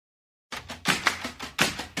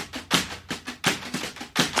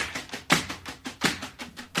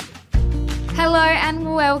Hello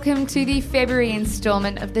and welcome to the February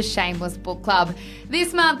instalment of the Shameless Book Club.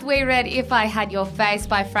 This month we read If I Had Your Face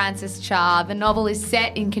by Frances Cha. The novel is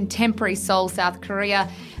set in contemporary Seoul, South Korea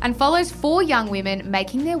and follows 4 young women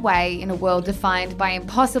making their way in a world defined by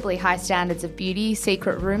impossibly high standards of beauty,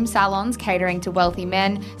 secret room salons catering to wealthy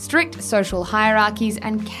men, strict social hierarchies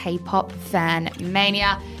and K-pop fan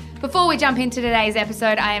mania. Before we jump into today's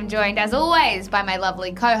episode, I am joined, as always, by my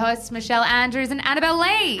lovely co-hosts, Michelle Andrews and Annabelle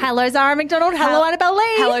Lee. Hello, Zara McDonald. Hello, Annabelle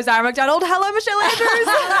Lee. Hello, Zara McDonald. Hello, Michelle Andrews.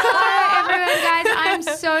 Hello, everyone, guys.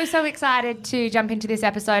 I'm so excited to jump into this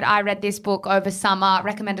episode. I read this book over summer,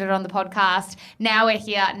 recommended it on the podcast. Now we're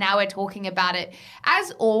here. Now we're talking about it.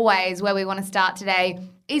 As always, where we want to start today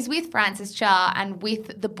is with Frances Cha and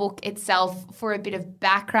with the book itself for a bit of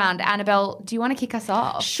background. Annabelle, do you want to kick us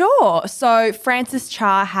off? Sure. So Frances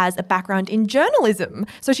Cha has a background in journalism.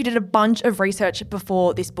 So she did a bunch of research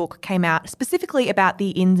before this book came out, specifically about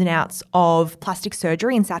the ins and outs of plastic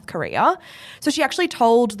surgery in South Korea. So she actually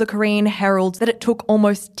told the Korean Herald that it took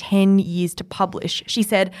almost 10 years to publish. She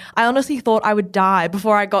said, "I honestly thought I would die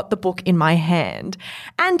before I got the book in my hand."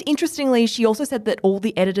 And interestingly, she also said that all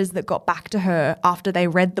the editors that got back to her after they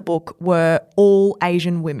read the book were all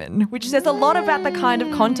Asian women, which says a lot about the kind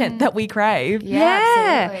of content that we crave.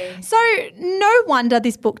 Yeah, absolutely. So no wonder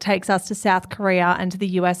this book takes us to South Korea and to the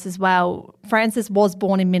US as well. Frances was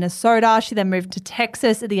born in Minnesota. She then moved to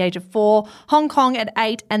Texas at the age of 4, Hong Kong at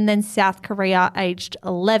 8, and then South Korea aged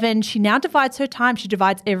 11. She now divides her time. She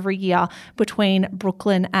divides every year between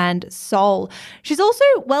Brooklyn and Seoul. She's also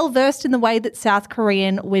well versed in the way that South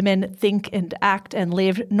Korean women think and act and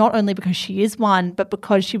live, not only because she is one, but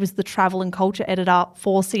because she was the travel and culture editor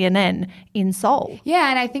for CNN in Seoul. Yeah,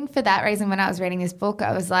 and I think for that reason, when I was reading this book,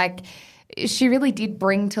 I was like, she really did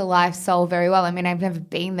bring to life Seoul very well. I mean, I've never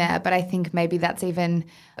been there, but I think maybe that's even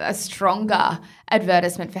a stronger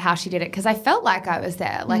advertisement for how she did it, because I felt like I was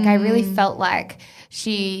there. Like I really felt like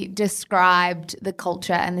she described the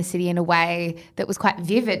culture and the city in a way that was quite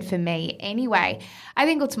vivid for me anyway. I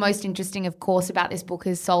think what's most interesting, of course, about this book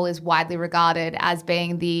is Seoul is widely regarded as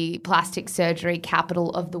being the plastic surgery capital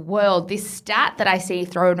of the world. This stat that I see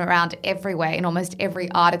thrown around everywhere in almost every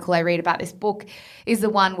article I read about this book is the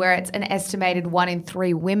one where it's an estimated 1 in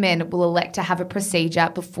 3 women will elect to have a procedure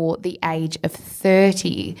before the age of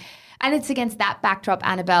 30. And it's against that backdrop,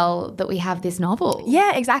 Annabelle, that we have this novel.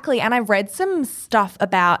 Yeah, exactly. And I read some stuff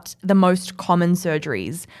about the most common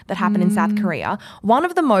surgeries that happen in South Korea. One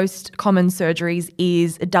of the most common surgeries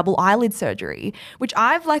is a double eyelid surgery, which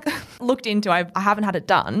I've looked into. I haven't had it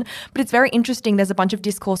done, but it's very interesting. There's a bunch of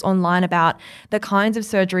discourse online about the kinds of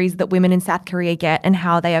surgeries that women in South Korea get and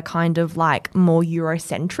how they are kind of like more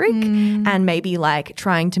Eurocentric and maybe like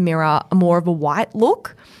trying to mirror more of a white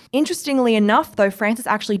look. Interestingly enough, though, Frances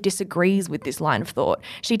actually disagrees with this line of thought.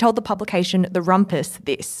 She told the publication The Rumpus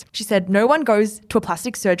this. She said, "No one goes to a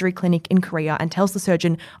plastic surgery clinic in Korea and tells the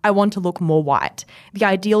surgeon, 'I want to look more white.' The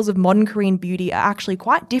ideals of modern Korean beauty are actually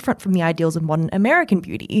quite different from the ideals of modern American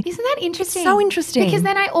beauty." Isn't that interesting? So interesting. Because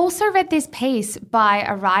then I also read this piece by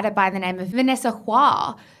a writer by the name of Vanessa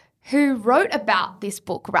Hua, who wrote about this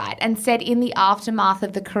book, right, and said in the aftermath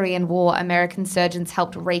of the Korean War, American surgeons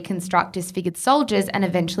helped reconstruct disfigured soldiers and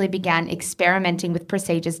eventually began experimenting with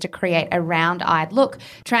procedures to create a round-eyed look,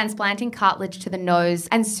 transplanting cartilage to the nose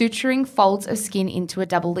and suturing folds of skin into a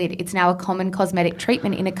double lid. It's now a common cosmetic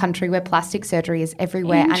treatment in a country where plastic surgery is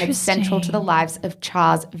everywhere and it's central to the lives of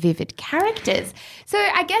Cha's vivid characters. So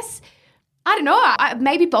I guess, I don't know,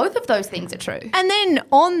 maybe both of those things are true. And then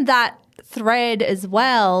on that thread as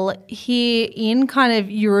well, here in kind of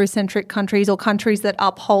Eurocentric countries or countries that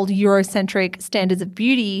uphold Eurocentric standards of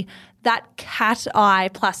beauty, that cat eye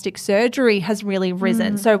plastic surgery has really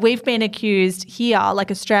risen. So we've been accused here, like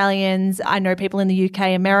Australians, I know people in the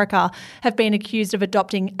UK, America, have been accused of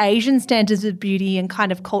adopting Asian standards of beauty and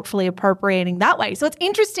kind of culturally appropriating that way. So it's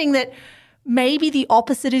interesting that maybe the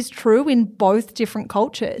opposite is true in both different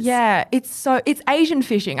cultures. Yeah, it's Asian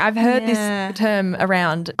fishing. I've heard this term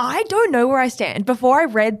around. I don't know where I stand. Before I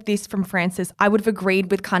read this from Frances, I would have agreed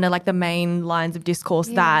with kind of like the main lines of discourse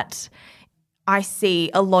that I see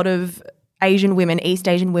a lot of Asian women, East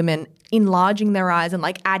Asian women, enlarging their eyes and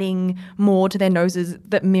like adding more to their noses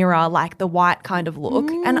that mirror like the white kind of look.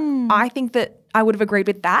 And I think that I would have agreed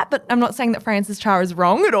with that, but I'm not saying that Frances Cha is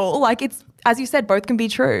wrong at all. Like it's, as you said, both can be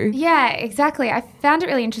true. Yeah, exactly. I found it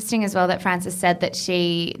really interesting as well that Frances said that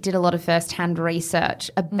she did a lot of first-hand research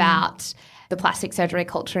about the plastic surgery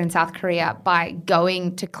culture in South Korea by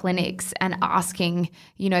going to clinics and asking,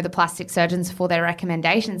 the plastic surgeons for their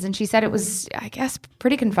recommendations. And she said it was, I guess,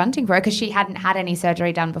 pretty confronting for her because she hadn't had any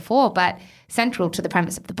surgery done before, but central to the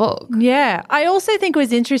premise of the book. Yeah. I also think it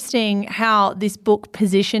was interesting how this book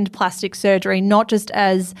positioned plastic surgery not just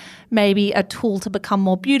as maybe a tool to become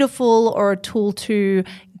more beautiful or a tool to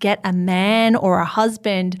get a man or a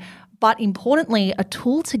husband, but importantly, a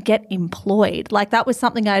tool to get employed. Like that was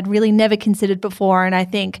something I had really never considered before. And I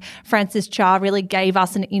think Frances Cha really gave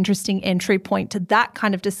us an interesting entry point to that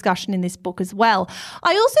kind of discussion in this book as well.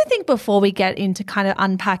 I also think before we get into kind of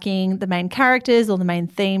unpacking the main characters or the main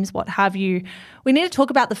themes, what have you, we need to talk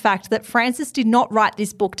about the fact that Frances did not write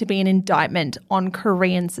this book to be an indictment on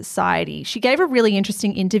Korean society. She gave a really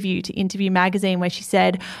interesting interview to Interview Magazine where she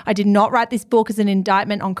said, "I did not write this book as an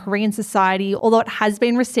indictment on Korean society, although it has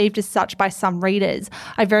been received as such by some readers.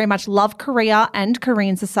 I very much love Korea and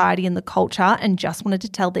Korean society and the culture and just wanted to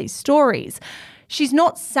tell these stories." She's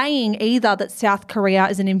not saying either that South Korea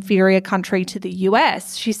is an inferior country to the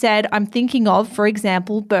US. She said, "I'm thinking of, for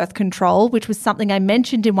example, birth control, which was something I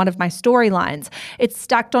mentioned in one of my storylines. It's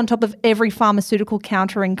stacked on top of every pharmaceutical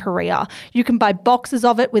counter in Korea. You can buy boxes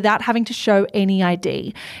of it without having to show any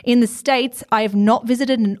ID. In the States, I have not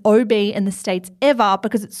visited an OB in the States ever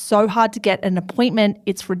because it's so hard to get an appointment.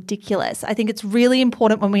 It's ridiculous." I think it's really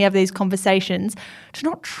important when we have these conversations to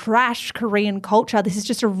not trash Korean culture. This is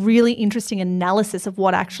just a really interesting analysis of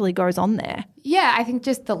what actually goes on there. Yeah, I think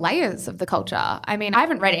just the layers of the culture. I mean, I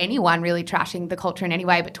haven't read anyone really trashing the culture in any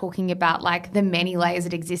way, but talking about like the many layers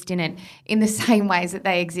that exist in it in the same ways that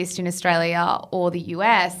they exist in Australia or the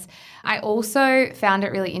US. I also found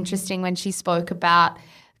it really interesting when she spoke about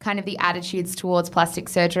kind of the attitudes towards plastic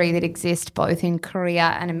surgery that exist both in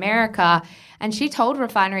Korea and America. And she told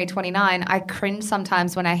Refinery 29, "I cringe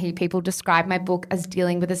sometimes when I hear people describe my book as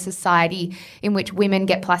dealing with a society in which women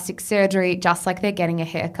get plastic surgery just like they're getting a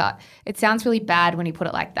haircut. It sounds really bad when you put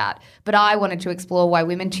it like that. But I wanted to explore why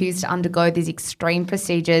women choose to undergo these extreme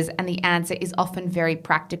procedures, and the answer is often very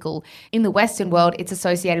practical. In the Western world, it's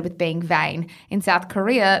associated with being vain. In South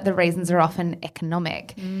Korea, the reasons are often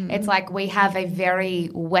economic." It's like we have a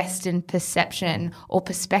very Western perception or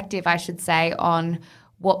perspective, I should say, on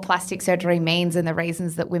what plastic surgery means and the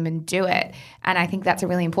reasons that women do it. And I think that's a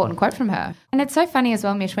really important quote from her. And it's so funny as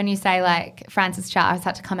well, Mish, when you say like Frances Cha has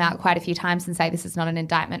had to come out quite a few times and say this is not an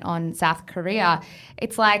indictment on South Korea.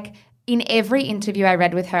 It's like in every interview I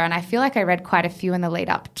read with her, and I feel like I read quite a few in the lead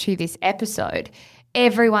up to this episode,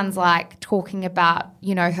 everyone's like talking about,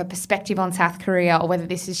 her perspective on South Korea or whether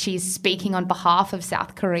she's speaking on behalf of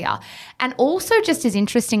South Korea. And also just as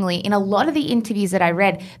interestingly, in a lot of the interviews that I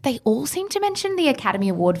read, they all seem to mention the Academy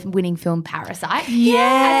Award winning film Parasite.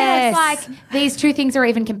 Yes. It's like these two things are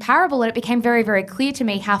even comparable, and it became very, very clear to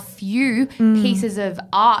me how few pieces of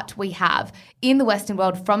art we have in the Western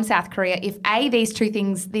world from South Korea if A, these two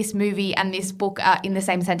things, this movie and this book are in the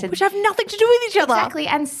same sentence. Which have nothing to do with each other. Exactly.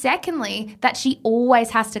 And secondly, that she always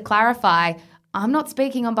has to clarify, I'm not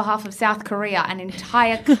speaking on behalf of South Korea, an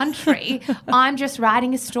entire country. I'm just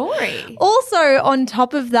writing a story. Also, on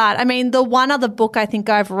top of that, I mean, the one other book I think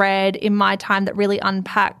I've read in my time that really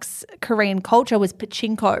unpacks Korean culture was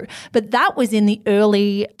Pachinko. But that was in the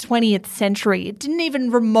early 20th century. It didn't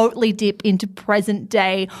even remotely dip into present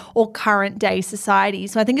day or current day society.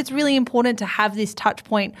 So I think it's really important to have this touch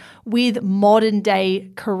point with modern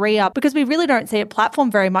day Korea because we really don't see it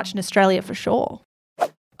platformed very much in Australia for sure.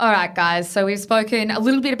 All right, guys. So we've spoken a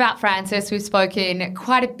little bit about Frances. We've spoken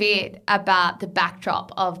quite a bit about the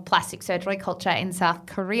backdrop of plastic surgery culture in South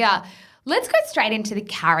Korea. Let's go straight into the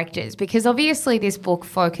characters because obviously this book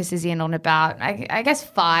focuses in on about, I guess,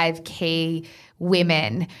 5 key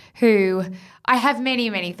women who I have many,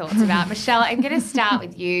 many thoughts about. Michelle, I'm going to start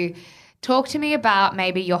with you. Talk to me about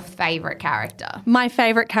maybe your favourite character. My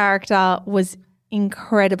favourite character was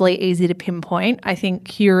incredibly easy to pinpoint. I think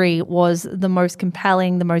Curie was the most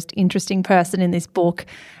compelling, the most interesting person in this book,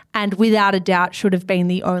 and without a doubt should have been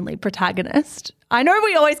the only protagonist. I know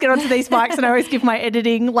we always get onto these mics and I always give my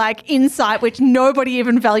editing insight, which nobody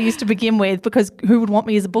even values to begin with because who would want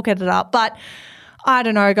me as a book editor? But I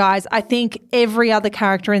don't know, guys. I think every other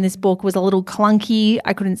character in this book was a little clunky.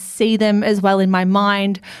 I couldn't see them as well in my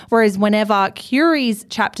mind. Whereas whenever Curie's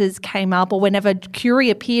chapters came up or whenever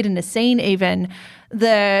Curie appeared in a scene even,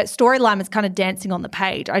 the storyline was kind of dancing on the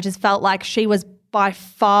page. I just felt like she was by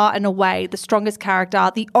far and away the strongest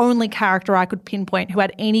character, the only character I could pinpoint who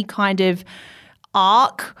had any kind of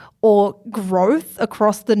arc or growth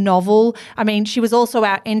across the novel. I mean, she was also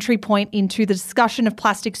our entry point into the discussion of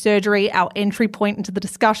plastic surgery, our entry point into the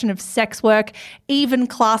discussion of sex work, even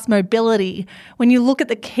class mobility. When you look at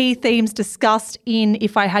the key themes discussed in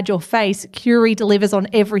If I Had Your Face, Curie delivers on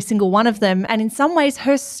every single one of them. And in some ways,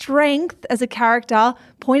 her strength as a character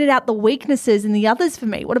pointed out the weaknesses in the others for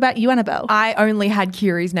me. What about you, Annabelle? I only had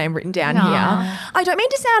Curie's name written down here. I don't mean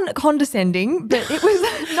to sound condescending, but it was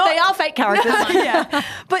not. They are fake characters. Yeah.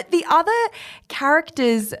 But the other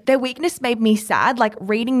characters, their weakness made me sad. Like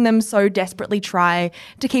reading them so desperately try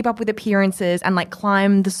to keep up with appearances and like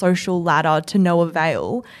climb the social ladder to no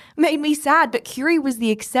avail made me sad. But Curie was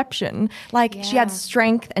the exception. Like she had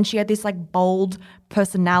strength and she had this like bold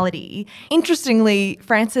personality. Interestingly,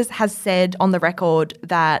 Frances has said on the record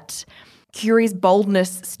that Curie's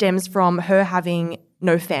boldness stems from her having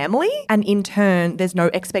no family, and in turn there's no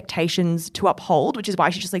expectations to uphold, which is why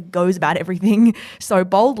she just like goes about everything so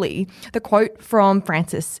boldly. The quote from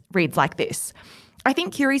Frances reads like this: I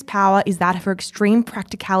think Curie's power is that of her extreme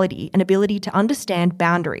practicality and ability to understand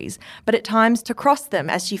boundaries, but at times to cross them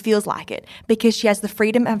as she feels like it, because she has the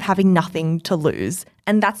freedom of having nothing to lose.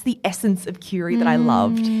 And that's the essence of Curie that I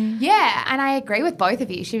loved. Yeah, and I agree with both of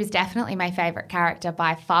you. She was definitely my favourite character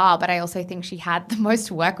by far, but I also think she had the most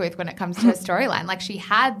to work with when it comes to her storyline. Like she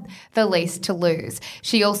had the least to lose.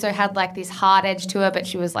 She also had like this hard edge to her, but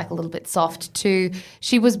she was like a little bit soft too.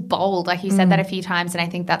 She was bold, like you said that a few times, and I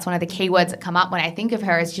think that's one of the key words that come up when I think of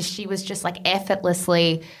her is just she was just like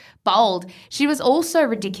effortlessly bold. She was also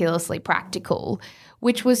ridiculously practical,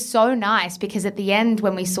 which was so nice because at the end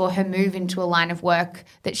when we saw her move into a line of work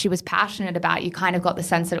that she was passionate about, you kind of got the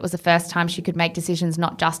sense that it was the first time she could make decisions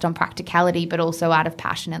not just on practicality but also out of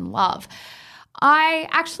passion and love. I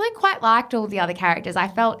actually quite liked all the other characters. I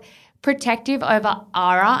felt protective over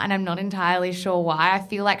Ara, and I'm not entirely sure why. I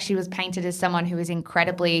feel like she was painted as someone who is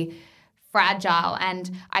incredibly fragile, and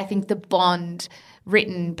I think the bond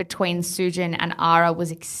written between Sujin and Ara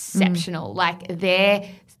was exceptional. Like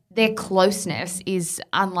their closeness is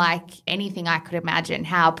unlike anything I could imagine.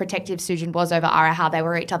 How protective Sujin was over Ara, how they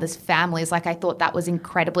were each other's families. Like I thought that was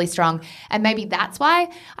incredibly strong. And maybe that's why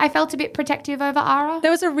I felt a bit protective over Ara.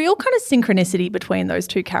 There was a real kind of synchronicity between those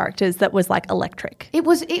two characters that was like electric. It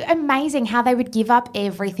was amazing how they would give up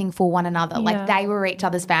everything for one another. Yeah. Like they were each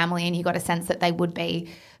other's family and you got a sense that they would be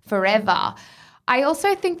forever. I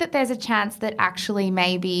also think that there's a chance that actually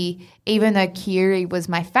maybe even though Curie was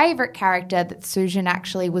my favourite character, that Sujin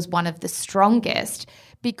actually was one of the strongest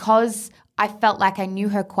because I felt like I knew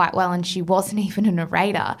her quite well and she wasn't even a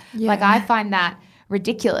narrator. Yeah. Like I find that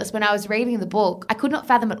ridiculous. When I was reading the book, I could not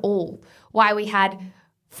fathom at all why we had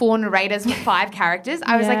 4 narrators with 5 characters.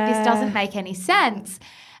 I was like, this doesn't make any sense.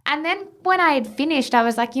 And then when I had finished, I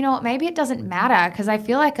was like, you know what, maybe it doesn't matter because I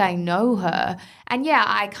feel like I know her. And yeah,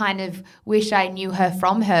 I kind of wish I knew her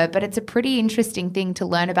from her, but it's a pretty interesting thing to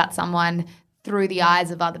learn about someone through the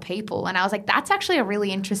eyes of other people. And I was like, that's actually a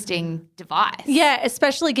really interesting device. Yeah,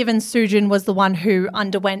 especially given Sujin was the one who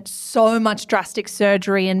underwent so much drastic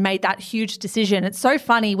surgery and made that huge decision. It's so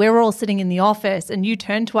funny. We were all sitting in the office and you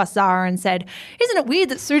turned to us, Zara, and said, isn't it weird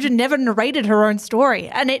that Sujin never narrated her own story?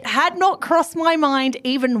 And it had not crossed my mind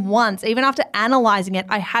even once. Even after analysing it,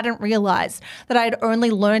 I hadn't realised that I had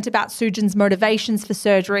only learnt about Sujin's motivations for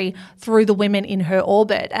surgery through the women in her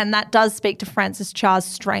orbit. And that does speak to Frances Cha's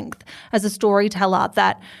strength as a storyteller,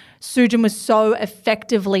 that Sujin was so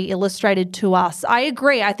effectively illustrated to us. I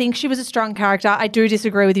agree. I think she was a strong character. I do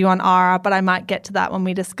disagree with you on Ara, but I might get to that when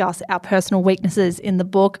we discuss our personal weaknesses in the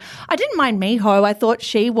book. I didn't mind Miho. I thought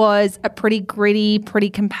she was a pretty gritty, pretty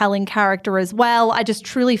compelling character as well. I just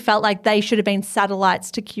truly felt like they should have been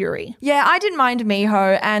satellites to Curie. Yeah, I didn't mind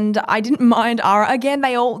Miho and I didn't mind Ara. Again,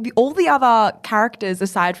 all the other characters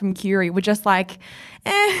aside from Curie were just like,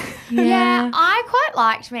 Yeah, I quite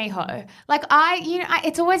liked Miho. Like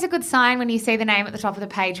it's always a good sign when you see the name at the top of the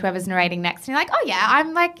page, whoever's narrating next, and you're like, oh yeah,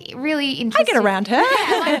 I'm like really interested. I get around her.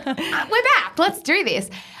 Yeah, like, we're back. Let's do this.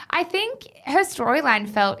 I think her storyline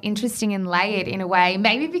felt interesting and layered in a way,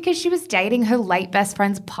 maybe because she was dating her late best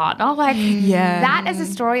friend's partner. Like that as a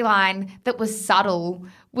storyline that was subtle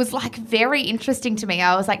was like very interesting to me.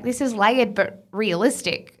 I was like, this is layered but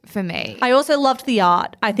realistic for me. I also loved the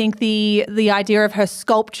art. I think the idea of her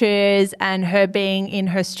sculptures and her being in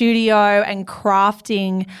her studio and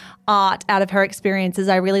crafting art out of her experiences,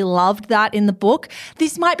 I really loved that in the book.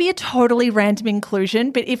 This might be a totally random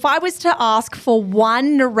inclusion, but if I was to ask for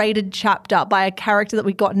one narrated chapter chapter by a character that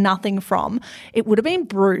we got nothing from, it would have been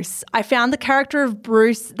Bruce. I found the character of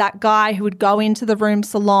Bruce, that guy who would go into the room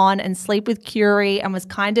salon and sleep with Curie and was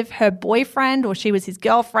kind of her boyfriend, or she was his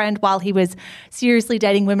girlfriend, while he was seriously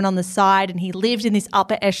dating women on the side, and he lived in this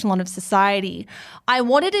upper echelon of society. I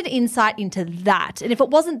wanted an insight into that. And if it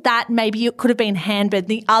wasn't that, maybe it could have been Hanbin,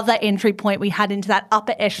 the other entry point we had into that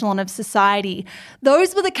upper echelon of society.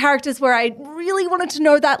 Those were the characters where I really wanted to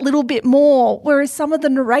know that little bit more. Whereas some of the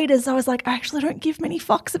narrators, I was like, I actually don't give many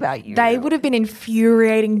fucks about you. They would have been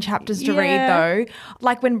infuriating chapters to read, though.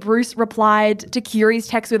 Like when Bruce replied to Curie's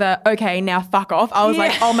text with a, okay, now fuck off. I was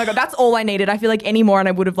like, oh my God, that's all I needed. I feel like any more and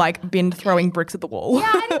I would have like been throwing bricks at the wall.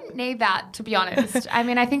 Yeah, I didn't need that, to be honest. I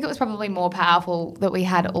mean, I think it was probably more powerful that we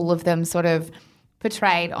had all of them sort of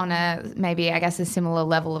portrayed on a maybe, I guess, a similar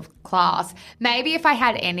level of class. Maybe if I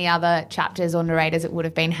had any other chapters or narrators, it would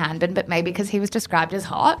have been Hanbin, but maybe because he was described as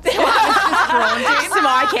hot. So I was just drawn to him. Some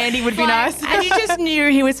eye candy would be nice. And you just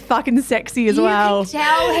knew he was fucking sexy as well. You could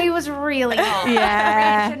tell he was really hot.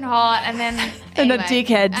 Yeah. Rich and hot. And then And anyway. a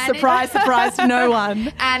dickhead. Surprise, surprise to no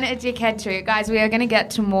one. And a dickhead too. Guys, we are going to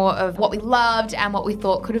get to more of what we loved and what we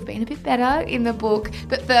thought could have been a bit better in the book.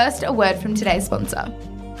 But first, a word from today's sponsor.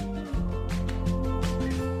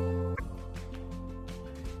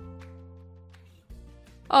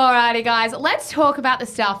 Alrighty, guys, let's talk about the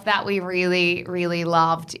stuff that we really, really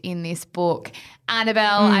loved in this book.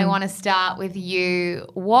 Annabelle, I want to start with you.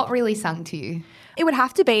 What really sung to you? It would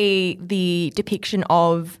have to be the depiction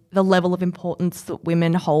of the level of importance that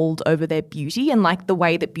women hold over their beauty and like the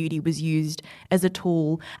way that beauty was used as a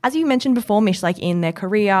tool, as you mentioned before, Mish, like in their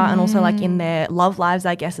career and also like in their love lives,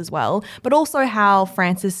 I guess, as well. But also how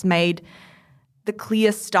Frances made the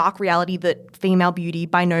clear, stark reality that female beauty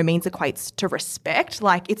by no means equates to respect.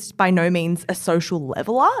 Like it's by no means a social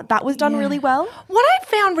leveler. That was done really well. What I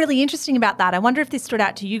found really interesting about that, I wonder if this stood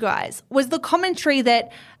out to you guys, was the commentary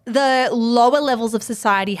that the lower levels of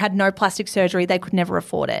society had no plastic surgery. They could never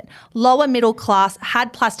afford it. Lower middle class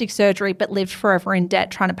had plastic surgery but lived forever in debt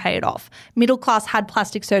trying to pay it off. Middle class had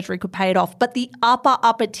plastic surgery, could pay it off. But the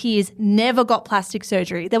upper tiers never got plastic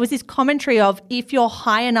surgery. There was this commentary of if you're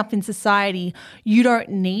high enough in society, you don't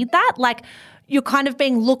need that. Like you're kind of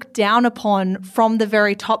being looked down upon from the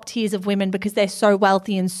very top tiers of women because they're so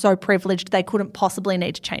wealthy and so privileged they couldn't possibly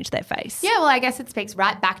need to change their face. Yeah, well, I guess it speaks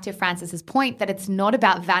right back to Frances's point that it's not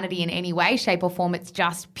about vanity in any way, shape or form. It's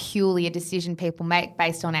just purely a decision people make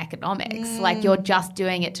based on economics. Like you're just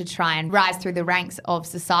doing it to try and rise through the ranks of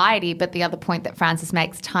society. But the other point that Frances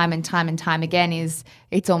makes time and time and time again is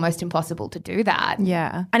it's almost impossible to do that.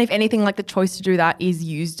 Yeah. And if anything, like the choice to do that is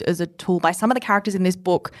used as a tool by some of the characters in this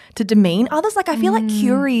book to demean others. Like I feel like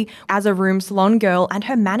Curie as a room salon girl and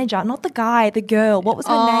her manager, not the guy, the girl, what was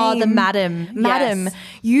her name? The madam. Madam. Yes.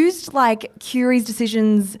 Used like Curie's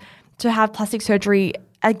decisions to have plastic surgery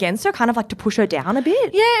against her, kind of like to push her down a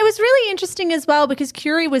bit. Yeah, it was really interesting as well because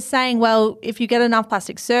Curie was saying, well, if you get enough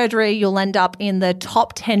plastic surgery, you'll end up in the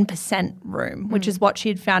top 10% room, which is what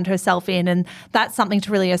she'd found herself in. And that's something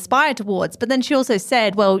to really aspire towards. But then she also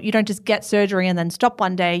said, well, you don't just get surgery and then stop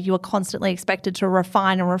one day. You are constantly expected to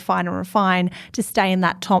refine and refine and refine to stay in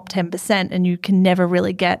that top 10%. And you can never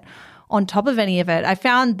really get on top of any of it. I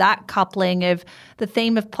found that coupling of the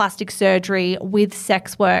theme of plastic surgery with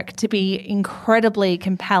sex work to be incredibly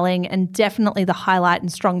compelling and definitely the highlight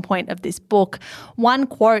and strong point of this book. One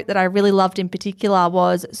quote that I really loved in particular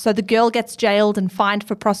was, so the girl gets jailed and fined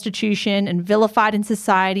for prostitution and vilified in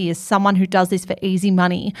society as someone who does this for easy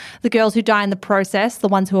money. The girls who die in the process, the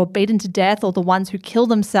ones who are beaten to death or the ones who kill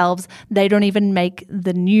themselves, they don't even make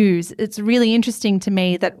the news. It's really interesting to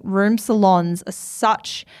me that room salons are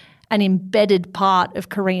such an embedded part of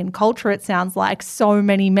Korean culture, it sounds like. So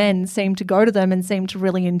many men seem to go to them and seem to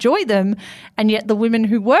really enjoy them, and yet the women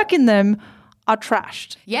who work in them are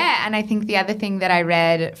trashed. Yeah, and I think the other thing that I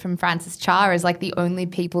read from Frances Cha is like the only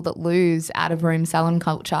people that lose out of room salon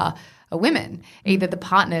culture are women, either the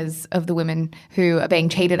partners of the women who are being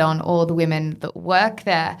cheated on or the women that work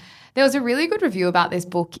there. There was a really good review about this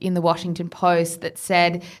book in the Washington Post that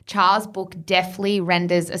said Cha's book deftly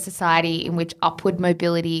renders a society in which upward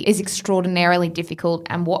mobility is extraordinarily difficult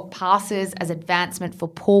and what passes as advancement for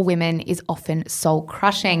poor women is often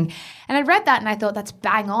soul-crushing. And I read that and I thought that's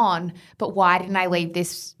bang on, but why didn't I leave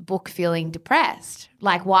this book feeling depressed?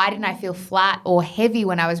 Like, why didn't I feel flat or heavy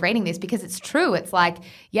when I was reading this? Because it's true. It's like,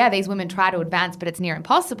 yeah, these women try to advance, but it's near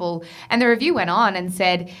impossible. And the review went on and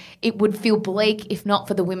said it would feel bleak if not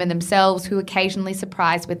for the women themselves who occasionally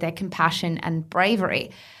surprise with their compassion and bravery.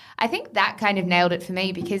 I think that kind of nailed it for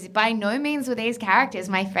me, because by no means were these characters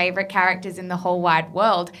my favourite characters in the whole wide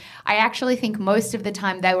world. I actually think most of the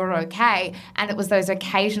time they were okay, and it was those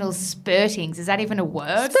occasional spurtings. Is that even a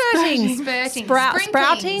word? Spurting.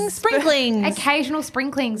 Sprouting. Sprinklings. Occasional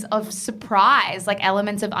sprinklings of surprise, like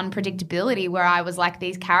elements of unpredictability, where I was like,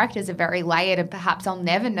 these characters are very layered and perhaps I'll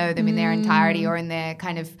never know them in their entirety or in their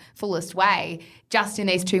kind of fullest way, just in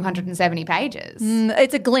these 270 pages.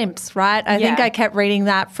 It's a glimpse, right? I think I kept reading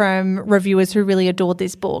that from reviewers who really adored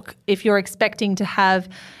this book. If you're expecting to have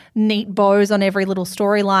neat bows on every little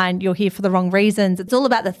storyline, you're here for the wrong reasons. It's all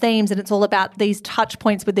about the themes, and it's all about these touch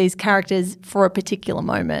points with these characters for a particular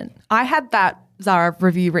moment. I had that Zara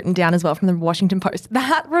review written down as well from the Washington Post.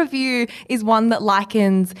 That review is one that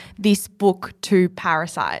likens this book to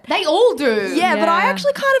Parasite. They all do. Yeah, but I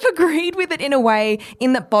actually kind of agreed with it in a way,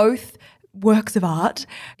 in that both works of art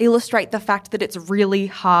illustrate the fact that it's really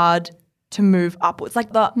hard to move upwards.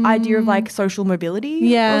 Like the idea of like social mobility.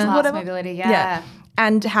 Yeah. Class mobility, yeah.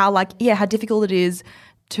 And how how difficult it is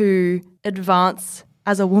to advance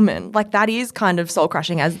as a woman. Like that is kind of soul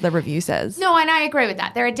crushing, as the review says. No, and I agree with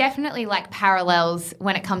that. There are definitely like parallels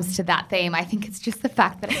when it comes to that theme. I think it's just the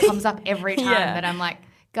fact that it comes up every time that I'm like,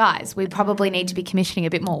 guys, we probably need to be commissioning a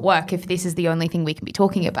bit more work if this is the only thing we can be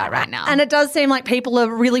talking about right now. And it does seem like people are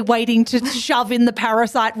really waiting to shove in the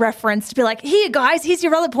Parasite reference to be like, here, guys, here's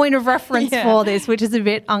your other point of reference for this, which is a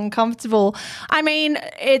bit uncomfortable. I mean,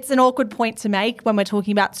 it's an awkward point to make when we're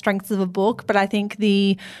talking about strengths of a book, but I think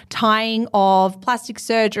the tying of plastic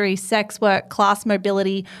surgery, sex work, class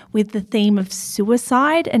mobility with the theme of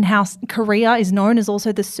suicide, and how Korea is known as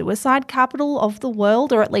also the suicide capital of the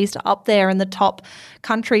world, or at least up there in the top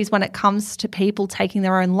countries when it comes to people taking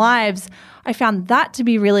their own lives, I found that to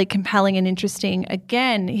be really compelling and interesting.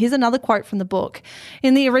 Again, here's another quote from the book.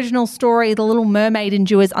 In the original story, the little mermaid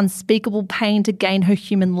endures unspeakable pain to gain her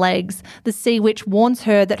human legs. The sea witch warns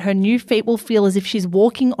her that her new feet will feel as if she's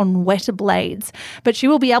walking on wetter blades, but she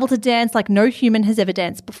will be able to dance like no human has ever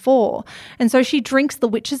danced before. And so she drinks the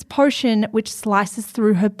witch's potion, which slices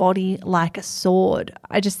through her body like a sword.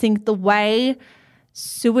 I just think the way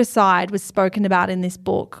suicide was spoken about in this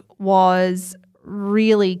book was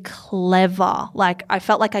really clever. Like, I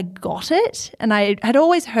felt like I got it. And I had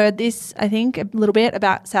always heard this, I think, a little bit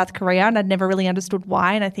about South Korea, and I'd never really understood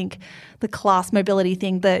why. And I think the class mobility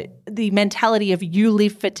thing, the mentality of you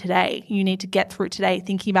live for today, you need to get through today,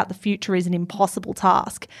 thinking about the future is an impossible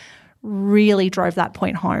task, really drove that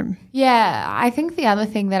point home. Yeah, I think the other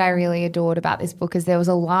thing that I really adored about this book is there was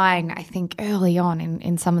a line, I think, early on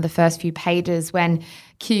in some of the first few pages when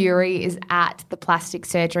Kyuri is at the plastic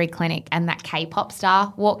surgery clinic and that K-pop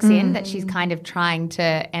star walks in that she's kind of trying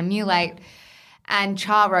to emulate. And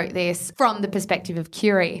Cha wrote this from the perspective of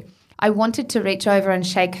Kyuri. I wanted to reach over and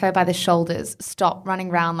shake her by the shoulders, stop running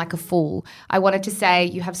around like a fool. I wanted to say,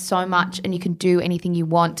 you have so much and you can do anything you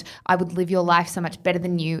want. I would live your life so much better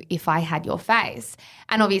than you if I had your face.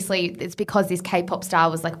 And obviously it's because this K-pop star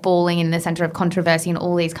was like balling in the center of controversy and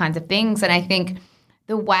all these kinds of things. And I think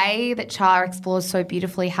the way that Cha explores so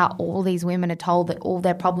beautifully how all these women are told that all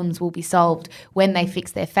their problems will be solved when they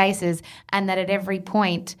fix their faces, and that at every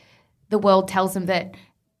point the world tells them that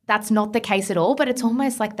that's not the case at all, but it's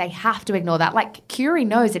almost like they have to ignore that. Like Kyuri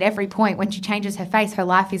knows at every point when she changes her face, her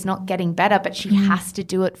life is not getting better, but she has to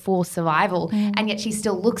do it for survival. And yet she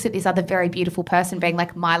still looks at this other very beautiful person being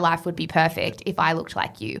like, my life would be perfect if I looked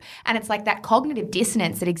like you. And it's like that cognitive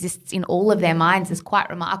dissonance that exists in all of their minds is quite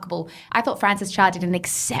remarkable. I thought Frances Cha did an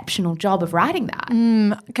exceptional job of writing that.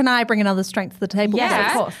 Can I bring another strength to the table? Yeah,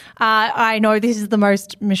 of course. I know this is the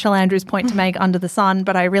most Michelle Andrews point to make under the sun,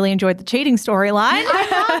 but I really enjoyed the cheating storyline.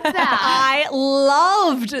 I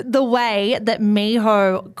loved the way that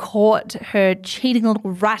Miho caught her cheating little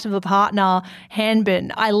rat of a partner,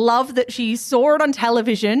 Hanbin. I love that she saw it on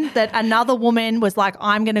television, that another woman was like,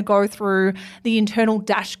 I'm going to go through the internal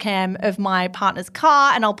dash cam of my partner's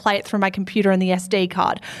car and I'll play it through my computer and the SD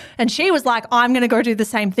card. And she was like, I'm going to go do the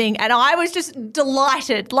same thing. And I was just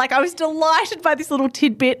delighted. Like, I was delighted by this little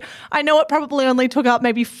tidbit. I know it probably only took up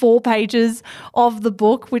maybe 4 pages of the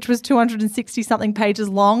book, which was 260 something pages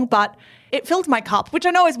long, but it filled my cup, which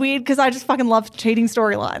I know is weird because I just fucking love cheating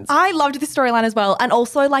storylines. I loved this storyline as well. And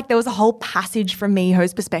also, like, there was a whole passage from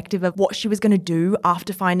Miho's perspective of what she was going to do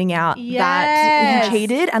after finding out that he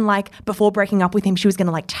cheated. And, like, before breaking up with him, she was going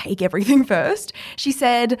to, like, take everything first. She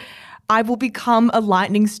said, I will become a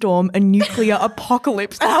lightning storm, a nuclear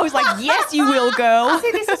apocalypse. And I was like, yes, you will, girl.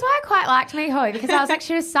 See, this is why I quite liked Miho, because I was like,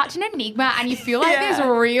 she was such an enigma and you feel like there's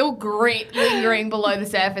real grit lingering below the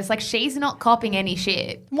surface. Like, she's not copping any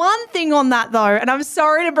shit. One thing on that though, and I'm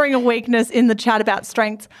sorry to bring a weakness in the chat about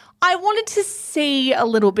strengths, I wanted to see a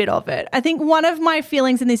little bit of it. I think one of my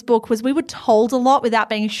feelings in this book was we were told a lot without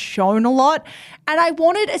being shown a lot. And I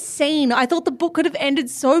wanted a scene. I thought the book could have ended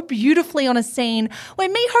so beautifully on a scene where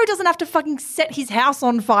Miho doesn't have to fucking set his house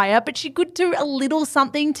on fire, but she could do a little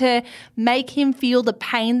something to make him feel the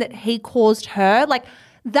pain that he caused her. Like,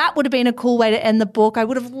 that would have been a cool way to end the book. I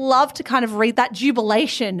would have loved to kind of read that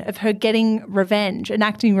jubilation of her getting revenge,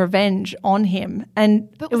 enacting revenge on him.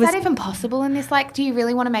 But was that even possible in this? Like, do you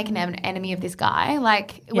really want to make an enemy of this guy?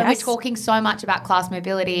 Like, when we're talking so much about class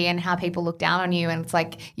mobility and how people look down on you, and it's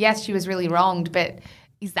like, yes, she was really wronged, but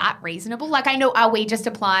is that reasonable? Like, I know, are we just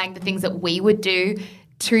applying the things that we would do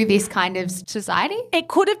to this kind of society? It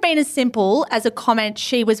could have been as simple as a comment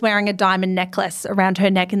she was wearing a diamond necklace around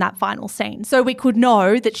her neck in that final scene. So we could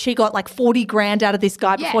know that she got like 40 grand out of this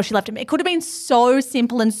guy before she left him. It could have been so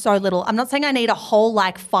simple and so little. I'm not saying I need a whole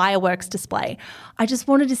like fireworks display. I just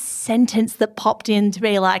wanted a sentence that popped in to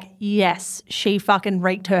be like, yes, she fucking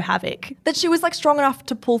wreaked her havoc. That she was like strong enough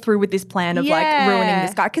to pull through with this plan of like ruining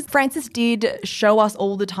this guy. Because Frances did show us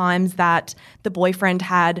all the times that the boyfriend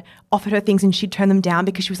had offered her things and she'd turn them down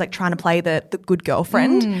because she was like trying to play the good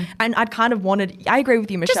girlfriend. And I'd kind of wanted, I agree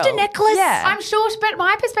with you, Michelle. Just a necklace. Yeah. I'm sure, but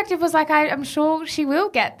my perspective was like, I'm sure she will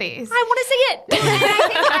get this. I want to see it.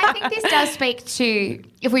 And I think this does speak to,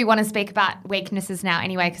 if we want to speak about weaknesses now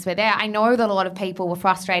anyway, because we're there, I know that a lot of people were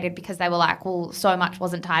frustrated because they were like, well, so much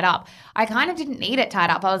wasn't tied up. I kind of didn't need it tied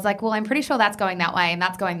up. I was like, well, I'm pretty sure that's going that way and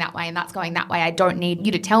that's going that way and that's going that way. I don't need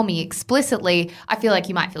you to tell me explicitly. I feel like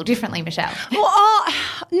you might feel differently, Michelle. Well,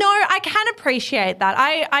 no, I can appreciate that.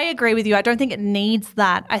 I agree with you. I don't think it needs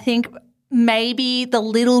that. I think maybe the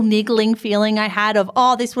little niggling feeling I had of,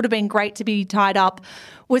 oh, this would have been great to be tied up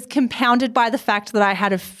was compounded by the fact that I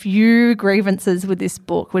had a few grievances with this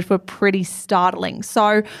book, which were pretty startling.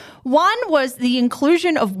 So one was the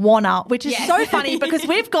inclusion of Warner, which is so funny because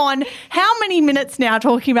we've gone how many minutes now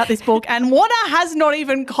talking about this book and Warner has not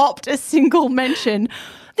even copped a single mention.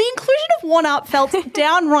 The inclusion of Warner felt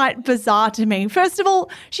downright bizarre to me. First of all,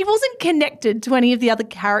 she wasn't connected to any of the other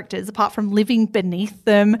characters apart from living beneath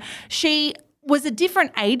them. She was a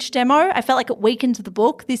different age demo. I felt like it weakened the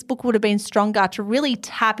book. This book would have been stronger to really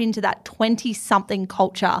tap into that 20-something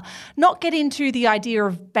culture, not get into the idea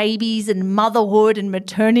of babies and motherhood and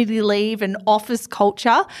maternity leave and office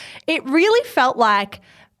culture. It really felt like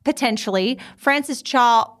potentially Frances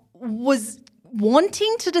Cha was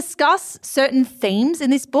wanting to discuss certain themes in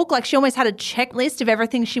this book. Like she almost had a checklist of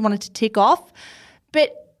everything she wanted to tick off.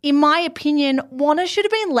 But in my opinion, Warner should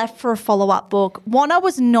have been left for a follow-up book. Warner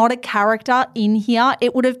was not a character in here.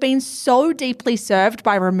 It would have been so deeply served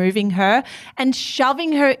by removing her, and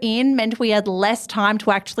shoving her in meant we had less time to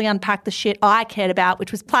actually unpack the shit I cared about,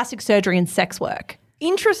 which was plastic surgery and sex work.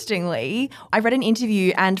 Interestingly, I read an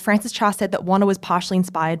interview and Frances Cha said that Warner was partially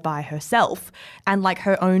inspired by herself and like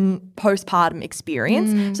her own postpartum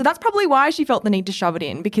experience. So that's probably why she felt the need to shove it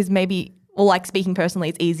in, because maybe, well, like speaking personally,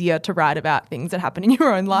 it's easier to write about things that happen in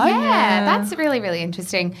your own life. Yeah, that's really, really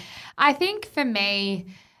interesting. I think for me,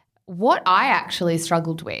 what I actually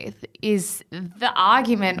struggled with is the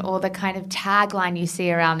argument or the kind of tagline you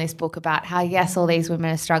see around this book about how, yes, all these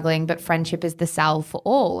women are struggling, but friendship is the salve for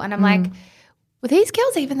all. And I'm like, were these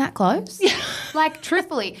girls even that close? Like,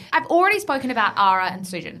 truthfully, I've already spoken about Ara and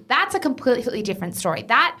Sujin. That's a completely different story.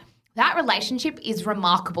 That relationship is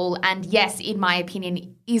remarkable and, yes, in my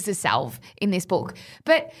opinion, is a salve in this book.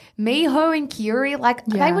 But Miho and Kyuri, like,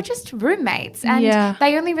 they were just roommates and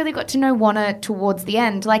they only really got to know Warner towards the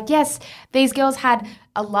end. Like, yes, these girls had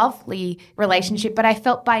a lovely relationship, but I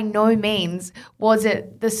felt by no means was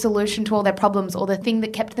it the solution to all their problems or the thing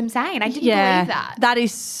that kept them sane. I didn't believe that. That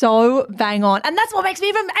is so bang on. And that's what makes me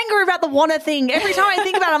even angry about the Warner thing. Every time I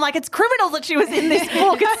think about it, I'm like, it's criminal that she was in this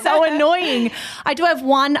book. It's so annoying. I do have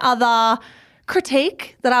one other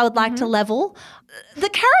critique that I would like to level. The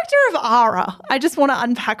character of Ara, I just want to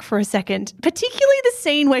unpack for a second, particularly the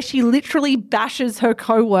scene where she literally bashes her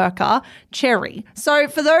co-worker, Cherry. So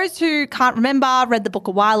for those who can't remember, read the book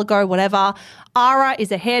a while ago, whatever, Ara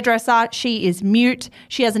is a hairdresser. She is mute.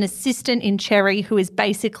 She has an assistant in Cherry who is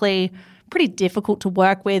basically pretty difficult to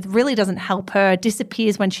work with, really doesn't help her,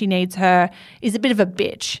 disappears when she needs her, is a bit of a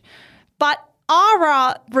bitch. But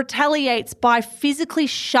Ara retaliates by physically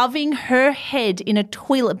shoving her head in a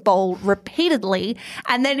toilet bowl repeatedly,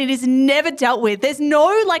 and then it is never dealt with. There's no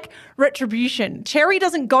retribution. Cherry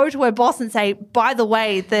doesn't go to her boss and say, by the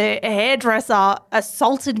way, the hairdresser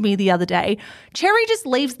assaulted me the other day. Cherry just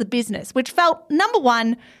leaves the business, which felt, number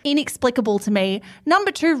one, inexplicable to me.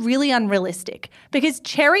 Number two, really unrealistic, because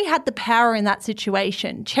Cherry had the power in that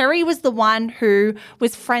situation. Cherry was the one who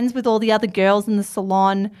was friends with all the other girls in the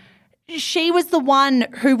salon. she was the one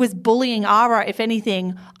who was bullying Ara, if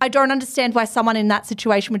anything. I don't understand why someone in that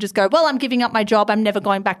situation would just go, well, I'm giving up my job. I'm never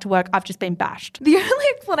going back to work. I've just been bashed. The only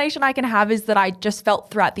explanation I can have is that I just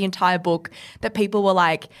felt throughout the entire book that people were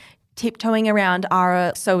like tiptoeing around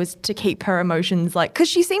Ara so as to keep her emotions like, because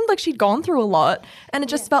she seemed like she'd gone through a lot and it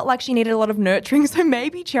just felt like she needed a lot of nurturing. So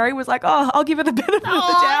maybe Cherry was like, oh, I'll give her the benefit of the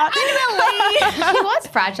doubt. She was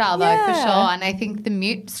fragile though, for Yeah. sure. And I think the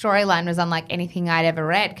mute storyline was unlike anything I'd ever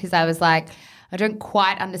read because I was like, I don't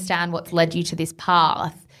quite understand what's led you to this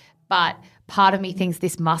path, but part of me thinks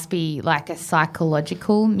this must be like a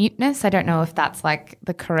psychological muteness. I don't know if that's like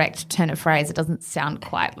the correct turn of phrase. It doesn't sound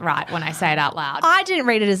quite right when I say it out loud. I didn't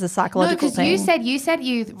read it as a No, psychological because thing. you said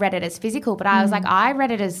you read it as physical, but I was like, I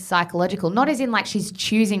read it as psychological, not as in like she's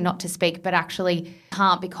choosing not to speak, but actually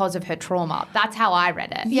can't because of her trauma. That's how I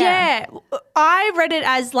read it. Yeah. I read it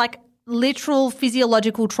as like literal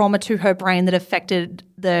physiological trauma to her brain that affected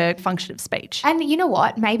the function of speech. And you know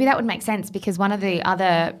what? Maybe that would make sense because one of the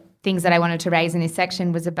other things that I wanted to raise in this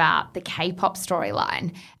section was about the K-pop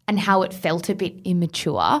storyline and how it felt a bit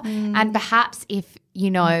immature. And perhaps if,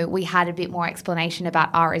 you know, we had a bit more explanation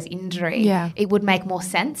about Ara's injury, it would make more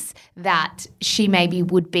sense that she maybe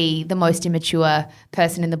would be the most immature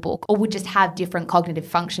person in the book or would just have different cognitive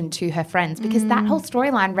function to her friends because that whole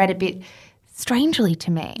storyline read a bit strangely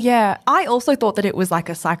to me. Yeah, I also thought that it was like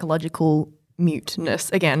a psychological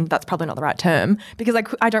muteness. Again, that's probably not the right term because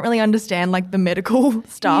I don't really understand like the medical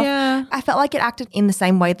stuff. Yeah. I felt like it acted in the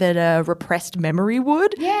same way that a repressed memory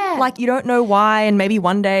would. Yeah. Like you don't know why and maybe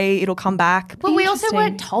one day it'll come back. But we also Interesting.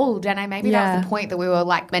 weren't told, and maybe that was the point that we were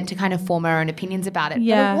like meant to kind of form our own opinions about it.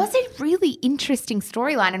 Yeah. But it was a really interesting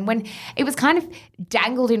storyline, and when it was kind of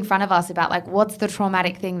dangled in front of us about like what's the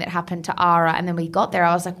traumatic thing that happened to Ara, and then we got there,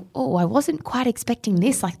 I was like, oh, I wasn't quite expecting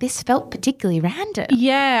this. Like this felt particularly random.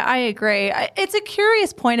 Yeah, I agree. It's a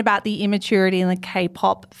curious point about the immaturity in the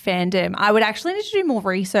K-pop fandom. I would actually need to do more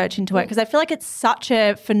research into it because I feel like it's such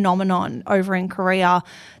a phenomenon over in Korea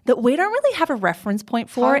that we don't really have a reference point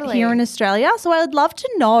for it here in Australia. So I would love to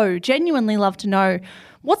know, genuinely love to know,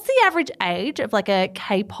 what's the average age of like a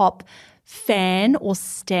K-pop fan or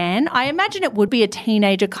stan? I imagine it would be a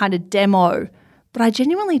teenager kind of demo, but I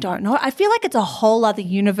genuinely don't know. I feel like it's a whole other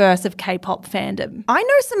universe of K-pop fandom. I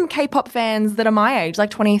know some K-pop fans that are my age, like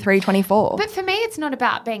 23, 24. But for me, it's not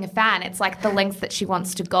about being a fan. It's like the lengths that she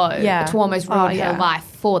wants to go to almost ruin yeah. her life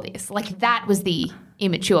for this. Like that was the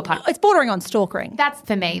immature part. It's bordering on stalking. That's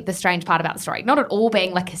for me the strange part about the story. Not at all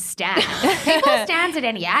being like a stan. People stands at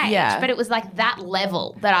any age, but it was like that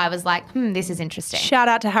level that I was like, this is interesting. Shout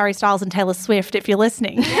out to Harry Styles and Taylor Swift if you're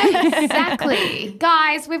listening. Exactly.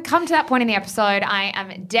 Guys, we've come to that point in the episode. I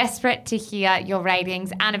am desperate to hear your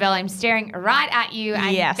ratings. Annabelle, I'm staring right at you.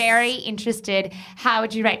 I'm very interested. How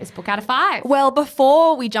would you rate this book out of 5? Well,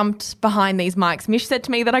 before we jumped behind these mics, Mish said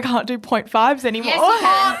to me that I can't do 0.5s anymore. Yes, you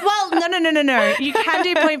can. Well, no. You can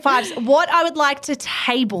do 0.5s. What I would like to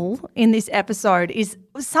table in this episode is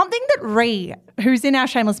something that Ree, who's in our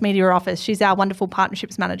Shameless Media office, she's our wonderful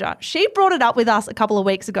partnerships manager, she brought it up with us a couple of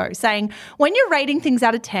weeks ago saying when you're rating things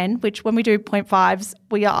out of 10, which when we do 0.5s,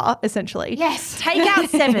 we are essentially. Yes. Take out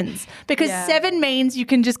 7s because 7 means you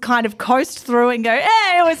can just kind of coast through and go,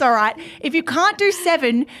 it was all right. If you can't do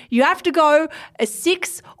 7, you have to go a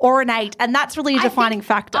 6 or an 8, and that's really a defining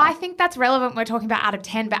factor. I think that's relevant when we're talking about out of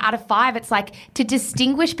 10, but out of 5, it's like to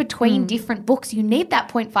distinguish between different books, you need that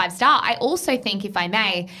 0.5 star. I also think, if I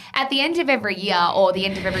may, at the end of every year or the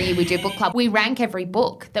end of every year we do book club, we rank every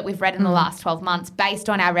book that we've read in the last 12 months based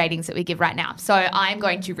on our ratings that we give right now. So I'm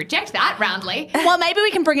going to reject that roundly. Well, maybe we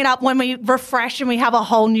can bring it up when we refresh and we have a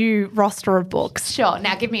whole new roster of books. Sure.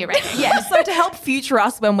 Now give me a rating. Yeah, so to help future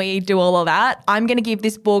us when we do all of that, I'm going to give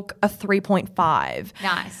this book a 3.5.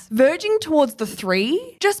 Nice. Verging towards the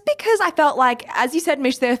 3, just because I felt like, as you said,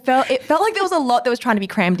 Mish, it felt like there was a lot that was trying to be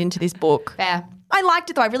crammed into this book. Fair. I liked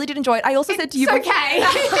it though. I really did enjoy it. I also said to you It's okay.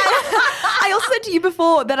 I also said to you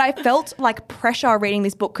before that I felt like pressure reading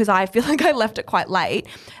this book because I feel like I left it quite late.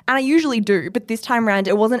 And I usually do, but this time around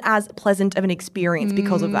it wasn't as pleasant of an experience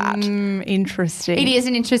because of that. Interesting. It is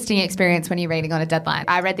an interesting experience when you're reading on a deadline.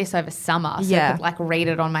 I read this over summer, so I could like read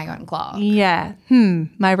it on my own clock. Yeah.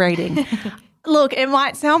 My rating. Look, it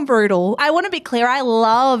might sound brutal. I want to be clear. I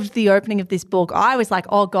loved the opening of this book. I was like,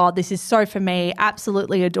 oh God, this is so for me.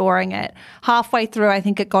 Absolutely adoring it. Halfway through, I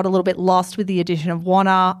think it got a little bit lost with the addition of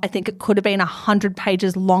Wanna. I think it could have been 100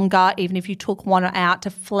 pages longer, even if you took Wanna out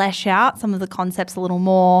to flesh out some of the concepts a little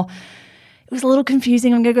more. It was a little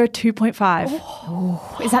confusing. I'm going to go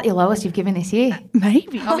 2.5. Is that your lowest you've given this year?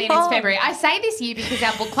 Maybe. I mean, it's February. I say this year because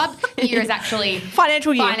our book club year is actually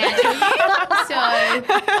Financial year. So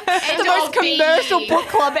The most commercial book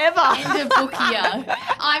club ever. End of book year.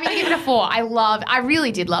 I'm going to give it a 4. I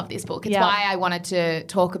really did love this book. It's why I wanted to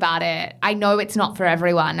talk about it. I know it's not for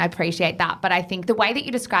everyone. I appreciate that. But I think the way that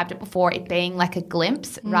you described it before, it being like a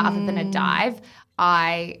glimpse rather than a dive,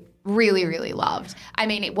 I really, really loved. I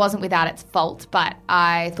mean, it wasn't without its fault, but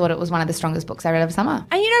I thought it was one of the strongest books I read over summer.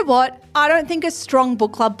 And you know what? I don't think a strong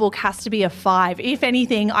book club book has to be a 5. If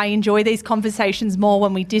anything, I enjoy these conversations more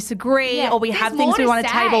when we disagree or we have things we want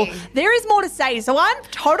to table. There is more to say. So I'm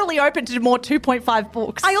totally open to more 2.5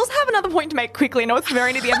 books. I also have another point to make quickly. I know it's the very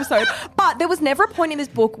end of the episode, but there was never a point in this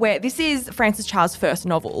book where this is Frances Cha's first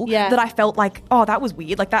novel that I felt like, oh, that was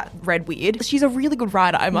weird. Like that read weird. She's a really good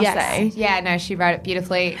writer, I must say. Yeah, no, she wrote it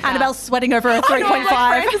beautifully. Annabelle's sweating over a 3.5.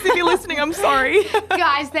 Frances, if you're listening, I'm sorry.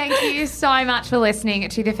 Guys, thank you so much for listening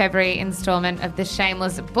to the February installment of the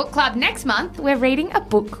Shameless Book Club. Next month, we're reading a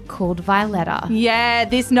book called Violetta. Yeah,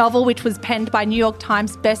 this novel, which was penned by New York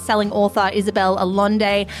Times bestselling author Isabel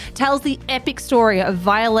Allende, tells the epic story of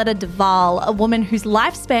Violetta Duval, a woman whose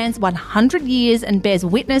life spans 100 years and bears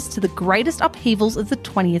witness to the greatest upheavals of the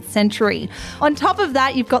 20th century. On top of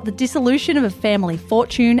that, you've got the dissolution of a family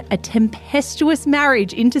fortune, a tempestuous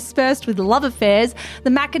marriage interspersed with love affairs, the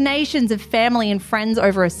machinations of family and friends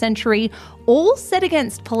over a century, all set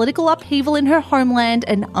against political upheaval in her homeland,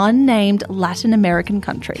 an unnamed Latin American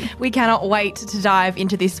country. We cannot wait to dive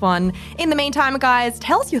into this one. In the meantime, guys,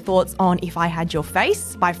 tell us your thoughts on If I Had Your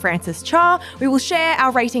Face by Frances Cha. We will share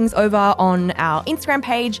our ratings over on our Instagram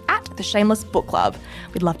page at The Shameless Book Club.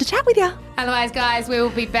 We'd love to chat with you. Otherwise, guys, we will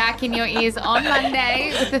be back in your ears on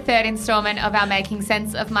Monday with the 3rd installment of our Making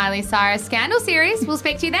Sense of Miley Cyrus Scandal series. We'll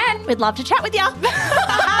speak to you then. We'd love to chat with you.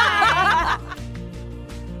 Bye.